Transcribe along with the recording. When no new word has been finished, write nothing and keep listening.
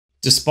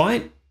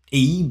Despite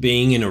e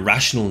being an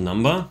irrational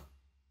number,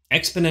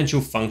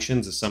 exponential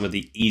functions are some of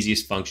the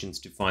easiest functions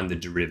to find the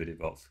derivative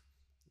of.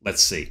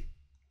 Let's see.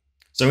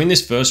 So in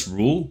this first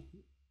rule,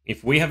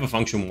 if we have a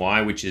function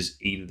y which is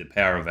e to the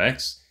power of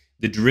x,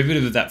 the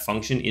derivative of that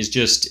function is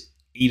just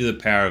e to the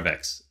power of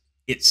x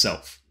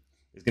itself.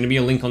 There's going to be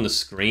a link on the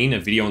screen, a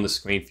video on the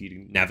screen for you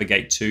to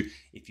navigate to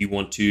if you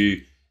want to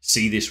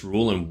see this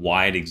rule and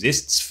why it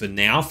exists. For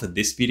now, for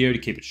this video, to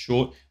keep it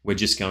short, we're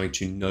just going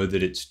to know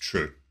that it's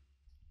true.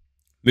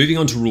 Moving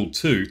on to rule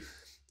 2,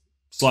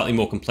 slightly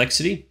more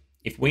complexity.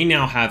 If we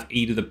now have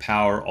e to the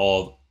power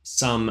of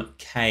some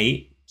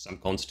k, some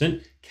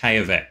constant, k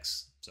of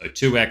x, so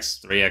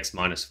 2x, 3x,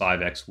 minus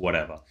 5x,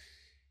 whatever,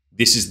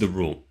 this is the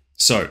rule.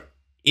 So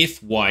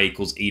if y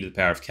equals e to the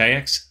power of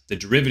kx, the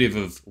derivative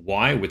of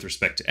y with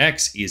respect to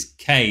x is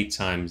k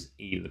times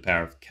e to the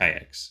power of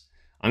kx.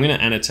 I'm going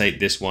to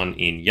annotate this one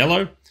in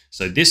yellow.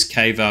 So this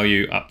k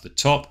value up the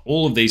top,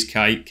 all of these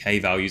k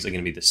values are going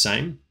to be the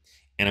same.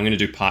 And I'm going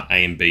to do part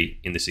A and B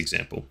in this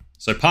example.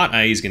 So part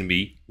A is going to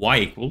be y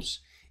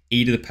equals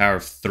e to the power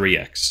of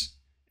 3x.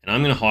 And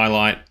I'm going to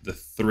highlight the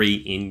 3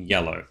 in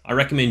yellow. I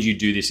recommend you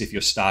do this if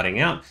you're starting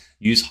out.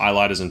 Use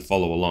highlighters and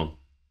follow along.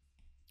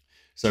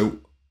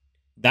 So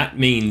that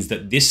means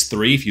that this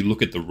 3, if you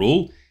look at the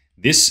rule,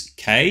 this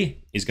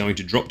k is going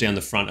to drop down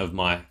the front of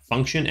my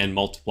function and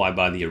multiply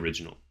by the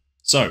original.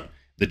 So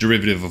the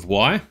derivative of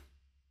y,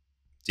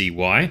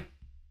 dy,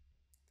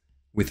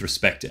 with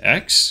respect to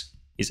x,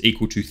 is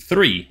equal to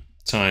 3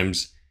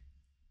 times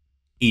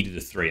e to the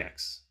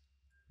 3x.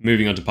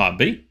 Moving on to part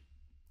B,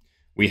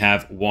 we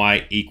have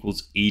y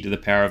equals e to the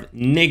power of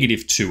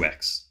negative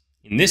 2x.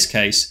 In this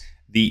case,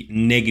 the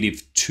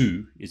negative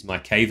 2 is my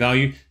k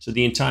value, so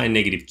the entire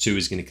negative 2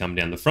 is going to come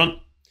down the front.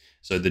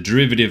 So the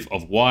derivative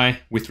of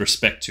y with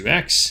respect to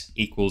x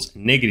equals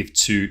negative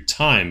 2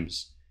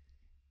 times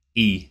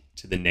e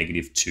to the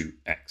negative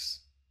 2x.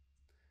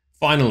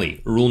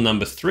 Finally, rule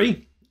number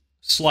 3,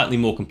 slightly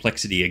more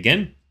complexity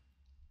again.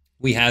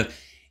 We have,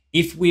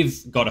 if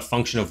we've got a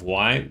function of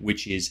y,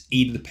 which is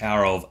e to the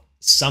power of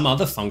some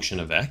other function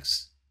of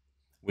x,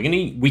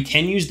 we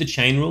can use the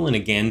chain rule. And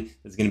again,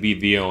 there's going to be a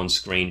video on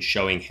screen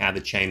showing how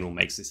the chain rule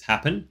makes this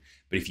happen.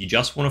 But if you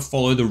just want to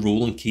follow the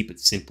rule and keep it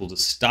simple to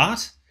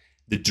start,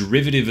 the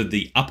derivative of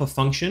the upper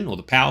function or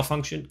the power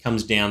function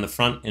comes down the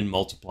front and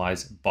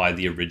multiplies by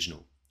the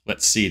original.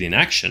 Let's see it in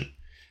action.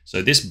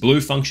 So this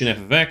blue function f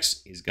of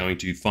x is going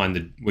to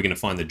we're going to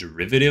find the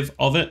derivative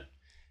of it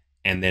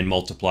and then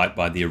multiply it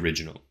by the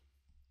original.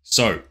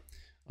 So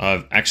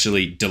I've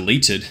actually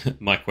deleted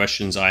my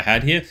questions I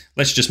had here.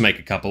 Let's just make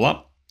a couple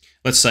up.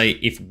 Let's say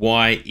if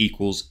y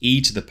equals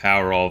e to the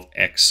power of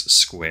x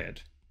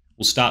squared.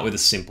 We'll start with a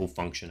simple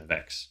function of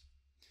x.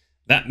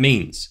 That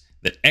means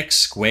that x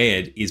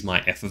squared is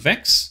my f of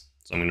x.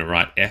 So I'm going to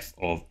write f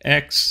of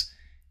x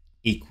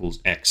equals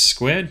x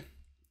squared.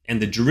 And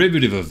the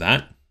derivative of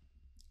that,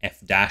 f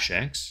dash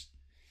x,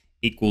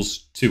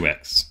 equals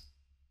 2x.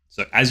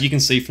 So as you can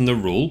see from the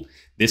rule,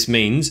 this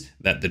means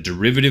that the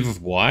derivative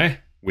of y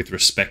with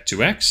respect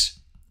to x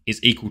is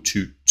equal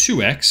to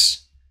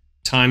 2x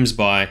times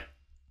by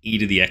e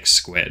to the x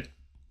squared.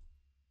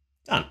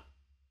 Done.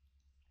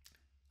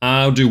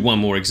 I'll do one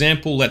more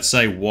example. Let's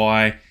say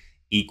y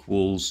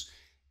equals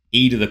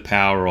e to the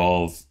power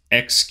of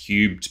x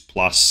cubed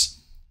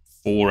plus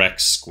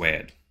 4x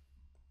squared.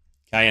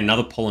 Okay,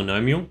 another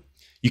polynomial.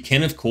 You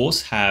can, of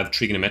course, have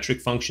trigonometric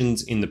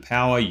functions in the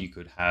power. You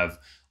could have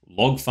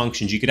log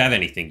functions. You could have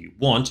anything you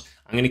want.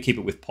 I'm going to keep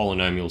it with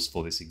polynomials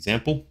for this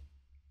example.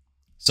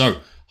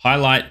 So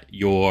highlight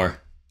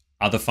your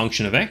other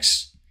function of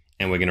x,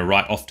 and we're going to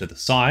write off to the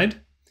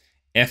side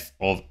f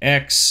of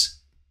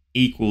x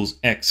equals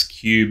x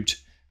cubed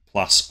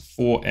plus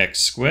 4x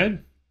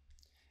squared.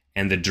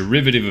 And the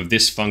derivative of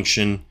this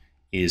function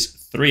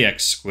is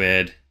 3x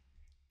squared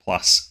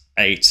plus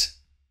 8x.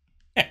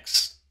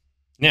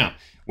 Now,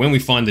 when we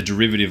find the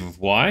derivative of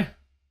y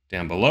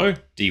down below,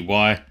 dy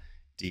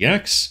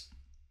dx,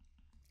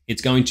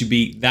 it's going to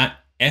be that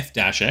f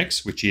dash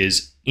x, which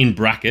is in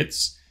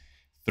brackets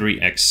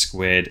 3x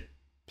squared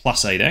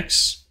plus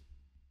 8x,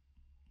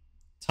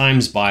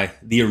 times by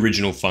the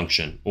original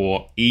function,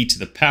 or e to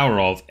the power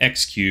of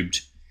x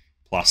cubed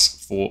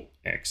plus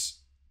 4x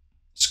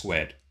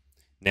squared.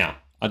 Now,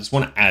 I just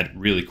want to add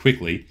really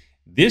quickly,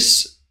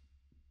 this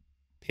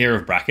pair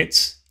of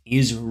brackets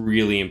is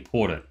really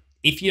important.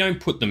 If you don't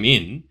put them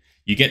in,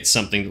 you get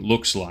something that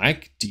looks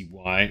like dy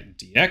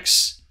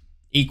dx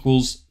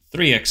equals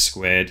 3x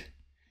squared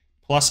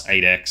plus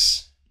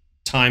 8x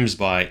times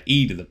by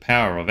e to the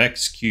power of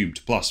x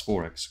cubed plus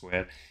 4x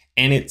squared.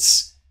 And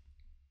it's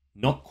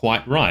not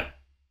quite right.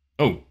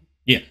 Oh,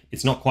 yeah,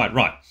 it's not quite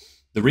right.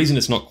 The reason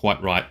it's not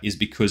quite right is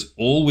because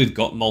all we've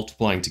got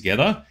multiplying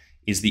together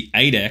is the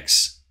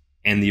 8x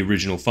and the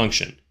original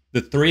function.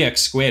 The 3x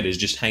squared is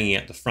just hanging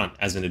out the front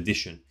as an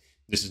addition.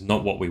 This is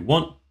not what we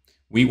want.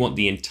 We want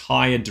the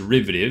entire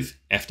derivative,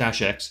 f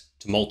dash x,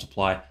 to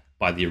multiply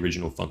by the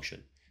original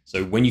function.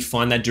 So when you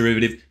find that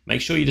derivative,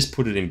 make sure you just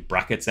put it in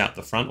brackets out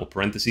the front or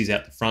parentheses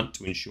out the front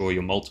to ensure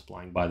you're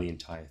multiplying by the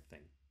entire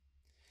thing.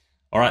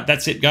 All right,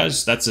 that's it,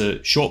 guys. That's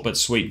a short but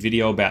sweet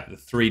video about the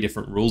 3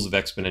 different rules of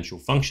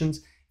exponential functions.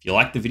 If you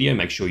like the video,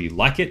 make sure you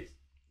like it.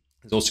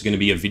 There's also going to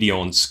be a video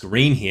on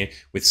screen here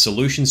with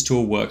solutions to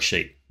a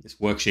worksheet. This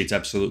worksheet's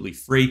absolutely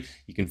free.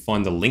 You can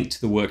find the link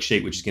to the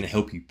worksheet, which is going to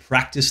help you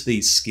practice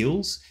these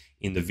skills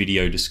in the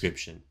video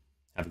description.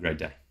 Have a great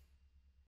day.